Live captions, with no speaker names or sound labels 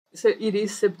So it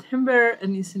is September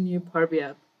and it's a new Power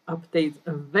BI update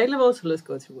available. So let's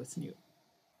go through what's new.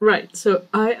 Right. So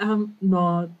I am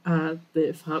not at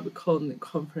the FabCon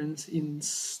conference in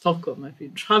Stockholm. I've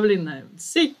been traveling. I'm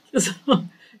sick, so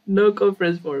no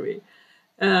conference for me.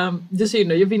 Just so you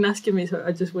know, you've been asking me, so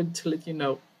I just want to let you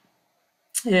know.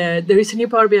 There is a new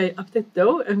Power BI update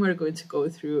though, and we're going to go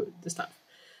through the stuff.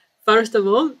 First of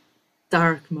all,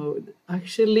 dark mode.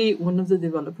 Actually, one of the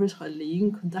developers,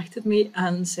 Harleen, contacted me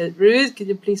and said, Ruth, could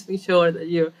you please make sure that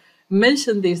you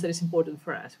mention this that is important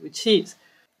for us, which is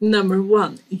number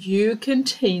one, you can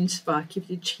change back if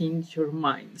you change your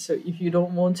mind. So if you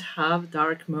don't want to have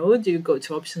dark mode, you go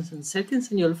to options and settings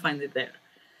and you'll find it there.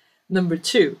 Number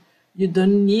two, you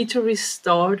don't need to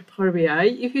restart Power BI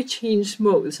if you change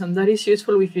modes, and that is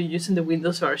useful if you're using the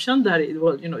Windows version that it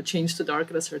will, change to dark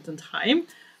at a certain time.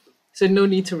 So no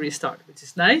need to restart, which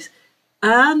is nice.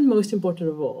 And most important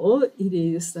of all, it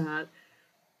is that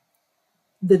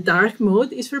the dark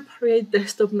mode is for Power BI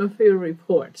desktop, not for your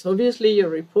reports. Obviously, your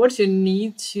reports, you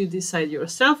need to decide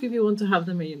yourself if you want to have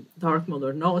them in dark mode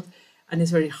or not. And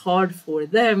it's very hard for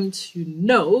them to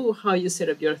know how you set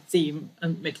up your theme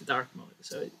and make it dark mode.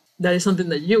 So that is something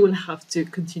that you will have to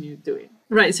continue doing.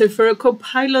 Right, so for a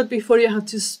Copilot, before you have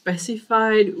to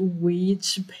specify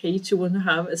which page you want to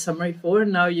have a summary for,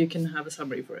 now you can have a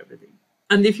summary for everything.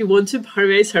 And if you want to Power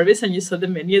BI service and you saw the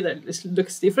menu that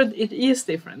looks different, it is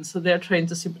different. So they're trying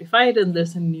to simplify it and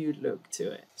there's a new look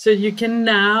to it. So you can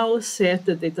now set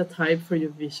the data type for your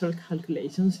visual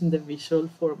calculations in the visual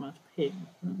format pane.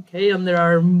 Okay, and there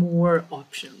are more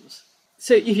options.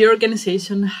 So if your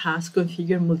organization has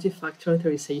configured multi-factor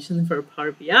authorization for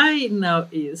Power BI, now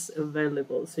is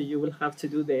available. So you will have to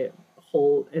do the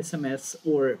whole SMS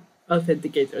or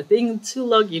authenticator thing to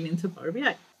log in into Power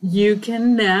BI. You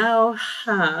can now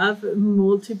have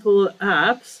multiple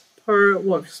apps per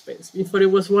workspace. Before it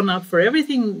was one app for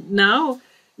everything. Now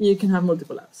you can have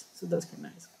multiple apps. So that's kind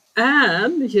of nice.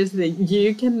 And here's the thing,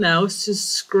 you can now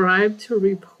subscribe to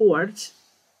reports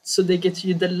so they get to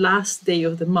you the last day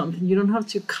of the month. And you don't have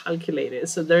to calculate it.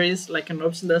 So there is like an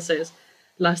option that says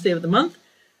last day of the month.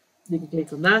 You can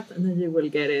click on that and then you will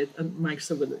get it and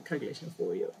Microsoft will do the calculation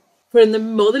for you. For the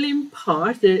modeling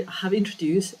part, they have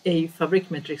introduced a fabric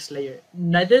metrics layer.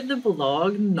 Neither the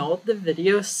blog nor the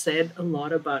video said a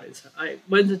lot about it. So I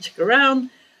went to check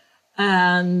around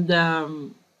and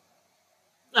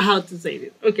how to say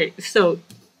it. Okay, so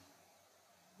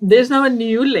there's now a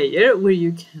new layer where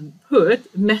you can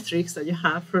put metrics that you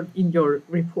have in your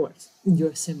reports, in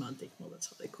your semantic model, that's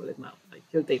how they call it now, like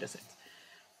your data set.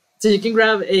 So you can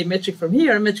grab a metric from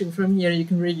here, a metric from here, you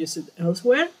can reuse it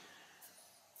elsewhere.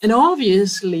 And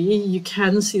obviously, you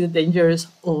can see the dangers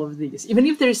of this. Even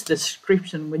if there is a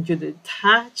description, when you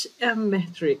detach a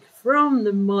metric from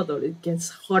the model, it gets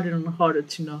harder and harder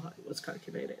to know how it was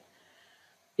calculated.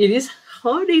 It is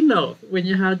hard enough when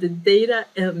you have the data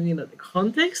and the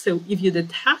context. So if you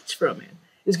detach from it,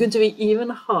 it's going to be even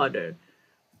harder,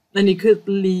 and it could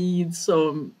lead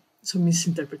some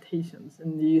misinterpretations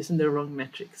and using the wrong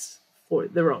metrics for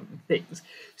the wrong things.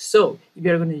 So if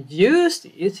you're going to use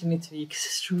this, you need to be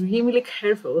extremely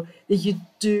careful that you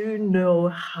do know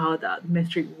how that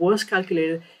metric was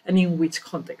calculated and in which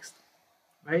context,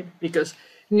 right? Because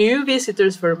new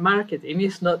visitors for marketing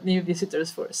is not new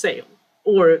visitors for sale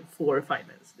or for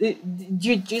finance.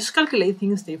 You just calculate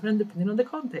things different depending on the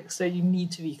context. So you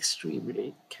need to be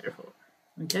extremely careful,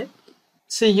 okay?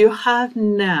 So you have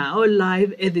now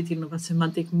live editing of a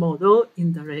semantic model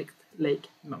in direct lake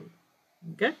mode.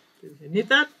 Okay, so if you need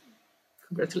that,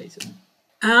 congratulations.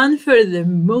 And for the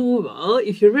mobile,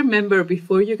 if you remember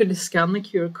before, you're going to scan the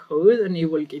QR code and it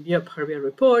will give you a Power BI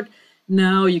report.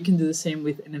 Now you can do the same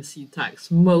with NFC tags.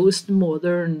 Most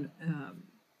modern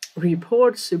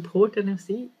reports support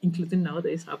NFC, including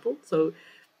nowadays Apple. So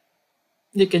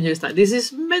you can use that. This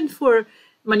is meant for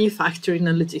manufacturing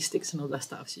and logistics and all that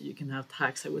stuff. So you can have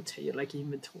tags, I would tell you, like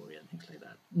inventory and things like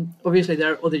that. Obviously,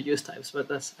 there are other use types,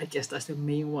 but I guess that's the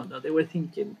main one that they were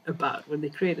thinking about when they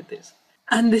created this.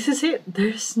 And this is it.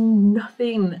 There's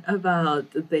nothing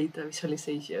about the data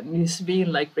visualization. It's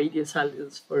been like radio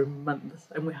silence for months,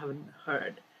 and we haven't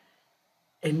heard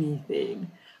anything.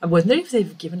 I wonder if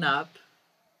they've given up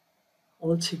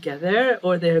altogether,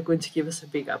 or they're going to give us a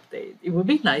big update. It would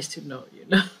be nice to know,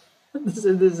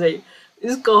 So they say,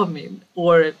 it's coming,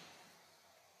 or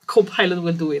Copilot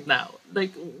will do it now.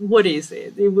 Like, what is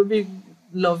it? It would be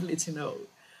lovely to know.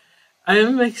 I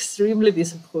am extremely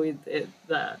disappointed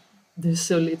that there's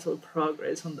so little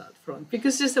progress on that front,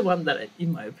 because it's the one that,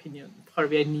 in my opinion, Power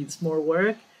BI needs more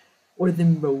work, or the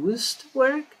most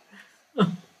work.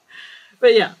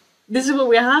 But yeah, this is what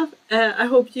we have. I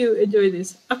hope you enjoy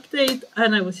this update,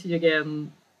 and I will see you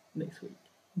again next week.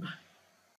 Bye.